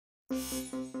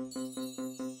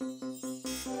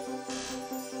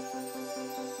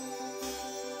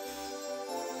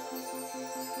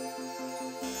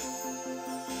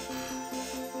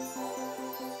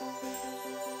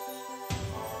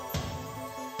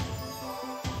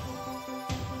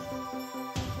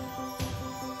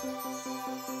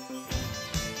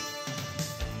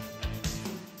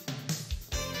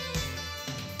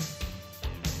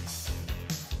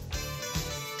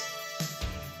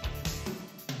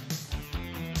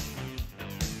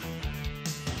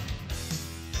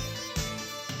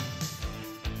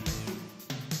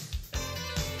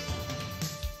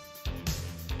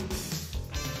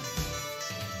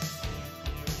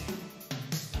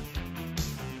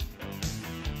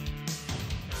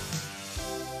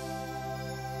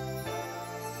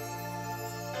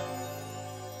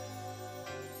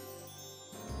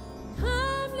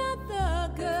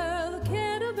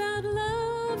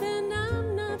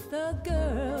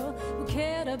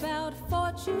About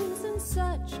fortunes and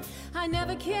such, I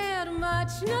never cared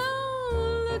much.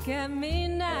 No, look at me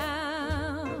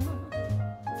now.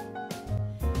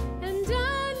 And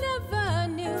I never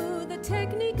knew the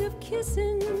technique of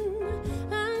kissing.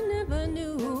 I never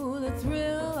knew the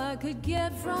thrill I could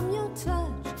get from your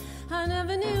touch. I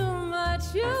never knew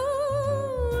much. You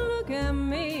look at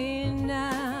me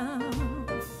now.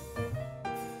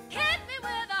 Hit me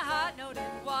with a hot note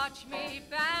and watch me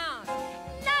bounce.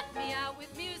 Knock me out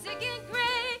with music in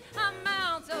gray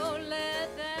amounts. Oh,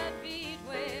 let that beat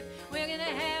wave. We're gonna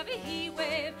have a heat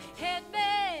wave. Hit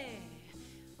me.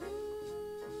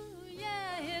 Ooh,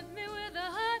 yeah, hit me with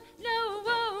a hot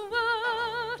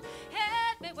note.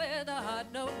 Hit me with a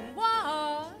hot note and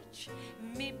watch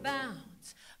me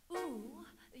bounce. Ooh,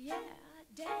 yeah,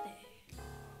 daddy.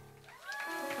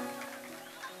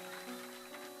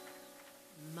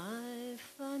 My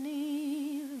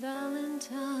funny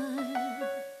Valentine,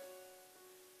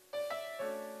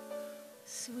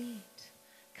 sweet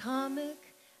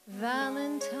comic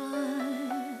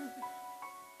Valentine,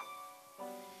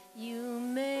 you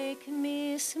make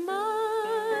me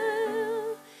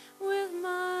smile with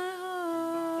my heart.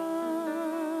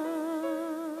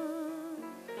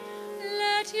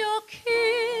 Let your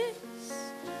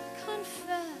kiss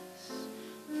confess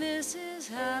this is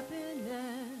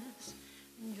happiness,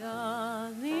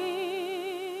 darling,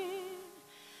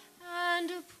 and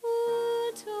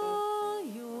put all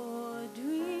your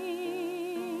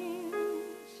dreams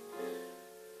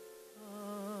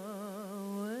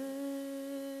away.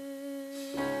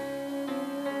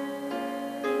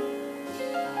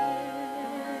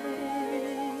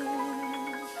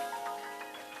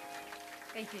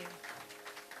 Thank you.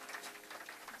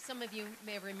 Some of you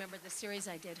may have remembered the series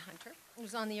I did, Hunter. It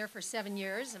was on the air for 7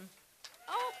 years. And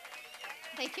oh,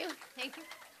 thank you, thank you.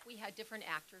 We had different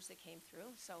actors that came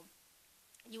through, so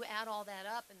you add all that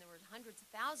up, and there were hundreds of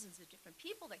thousands of different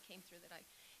people that came through that I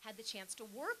had the chance to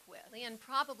work with. And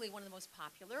probably one of the most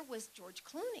popular was George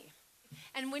Clooney.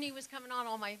 And when he was coming on,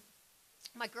 all my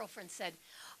girlfriend said,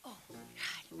 oh,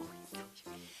 God, oh, gosh,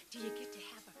 do you get to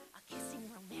have a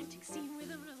kissing romantic scene with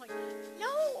him? And I was like,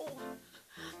 no.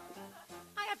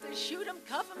 I have to shoot him,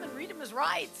 cuff him, and read him his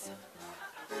rights.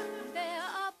 There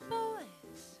are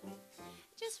boys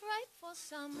just right for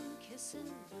some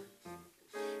kissing,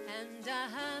 and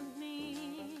I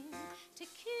mean to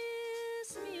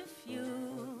kiss me a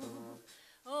few.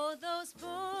 Oh, those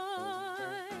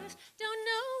boys don't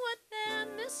know what they're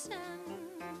missing.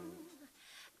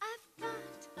 I've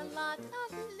got a lot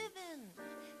of living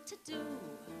to do.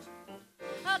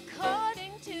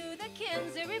 According to the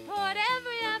Kinsey Report,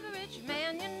 every average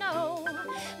man you know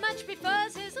much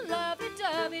prefers his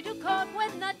lovey-dovey to court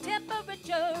when the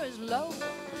temperature is low.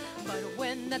 But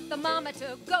when the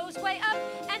thermometer goes way up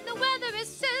and the weather is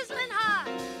sizzling hot,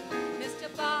 Mr.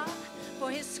 Bob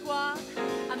for his squawk,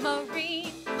 a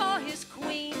Marine for his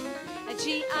queen, a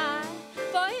GI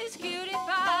for his cutie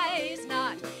pie. He's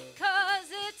not,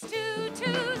 'cause it's too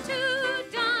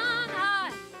darn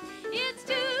hot. It's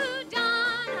too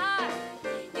darn hot.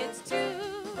 It's too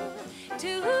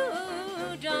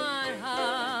darn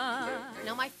hot.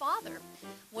 Now, my father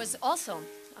was also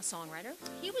a songwriter.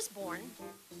 He was born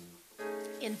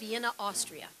in Vienna,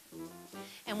 Austria,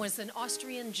 and was an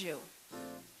Austrian Jew.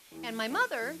 And my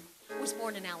mother was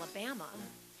born in Alabama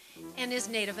and is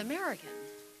Native American.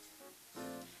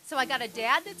 So I got a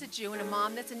dad that's a Jew and a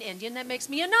mom that's an Indian. That makes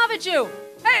me a Navajo.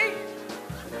 Hey!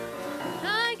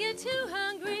 I get too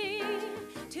hungry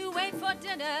to wait for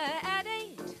dinner at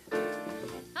 8.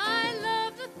 I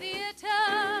love the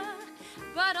theater,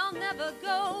 but I'll never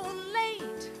go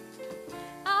late.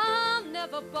 I'll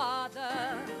never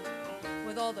bother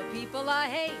with all the people I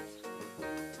hate.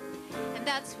 And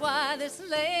that's why this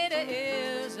lady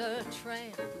is a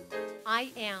tramp. I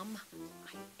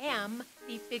am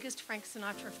the biggest Frank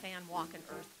Sinatra fan walking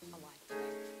earth alive today.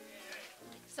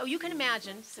 So you can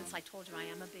imagine, since I told you I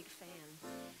am a big fan,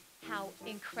 how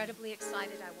incredibly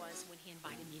excited I was when he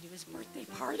invited me to his birthday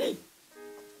party.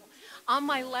 On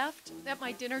my left, at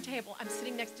my dinner table, I'm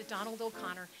sitting next to Donald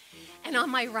O'Connor, and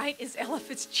on my right is Ella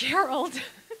Fitzgerald.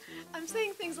 I'm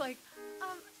saying things like,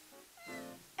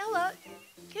 Ella,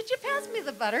 could you pass me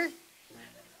the butter?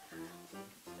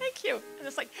 Thank you. And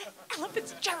it's like, Ella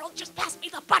Fitzgerald just passed me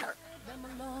the butter.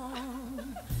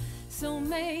 So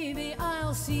maybe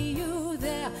I'll see you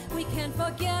there. We can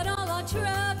forget all our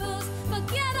troubles,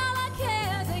 forget all our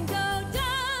cares.